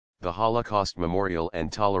The Holocaust Memorial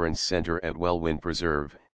and Tolerance Center at Wellwyn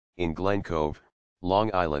Preserve, in Glen Cove,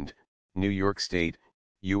 Long Island, New York State,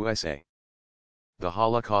 USA. The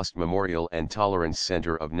Holocaust Memorial and Tolerance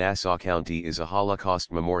Center of Nassau County is a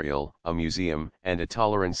Holocaust memorial, a museum, and a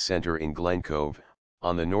tolerance center in Glen Cove,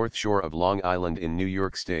 on the North Shore of Long Island in New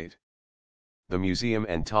York State. The Museum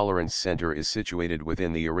and Tolerance Center is situated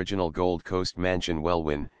within the original Gold Coast Mansion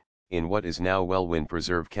Wellwyn, in what is now Wellwyn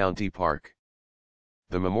Preserve County Park.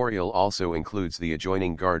 The memorial also includes the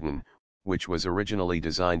adjoining garden, which was originally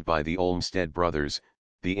designed by the Olmsted Brothers,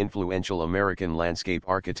 the influential American landscape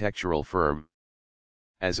architectural firm.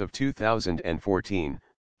 As of 2014,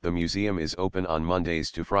 the museum is open on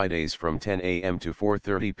Mondays to Fridays from 10 a.m. to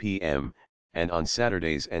 4:30 p.m., and on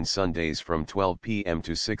Saturdays and Sundays from 12 p.m.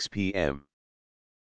 to 6 p.m.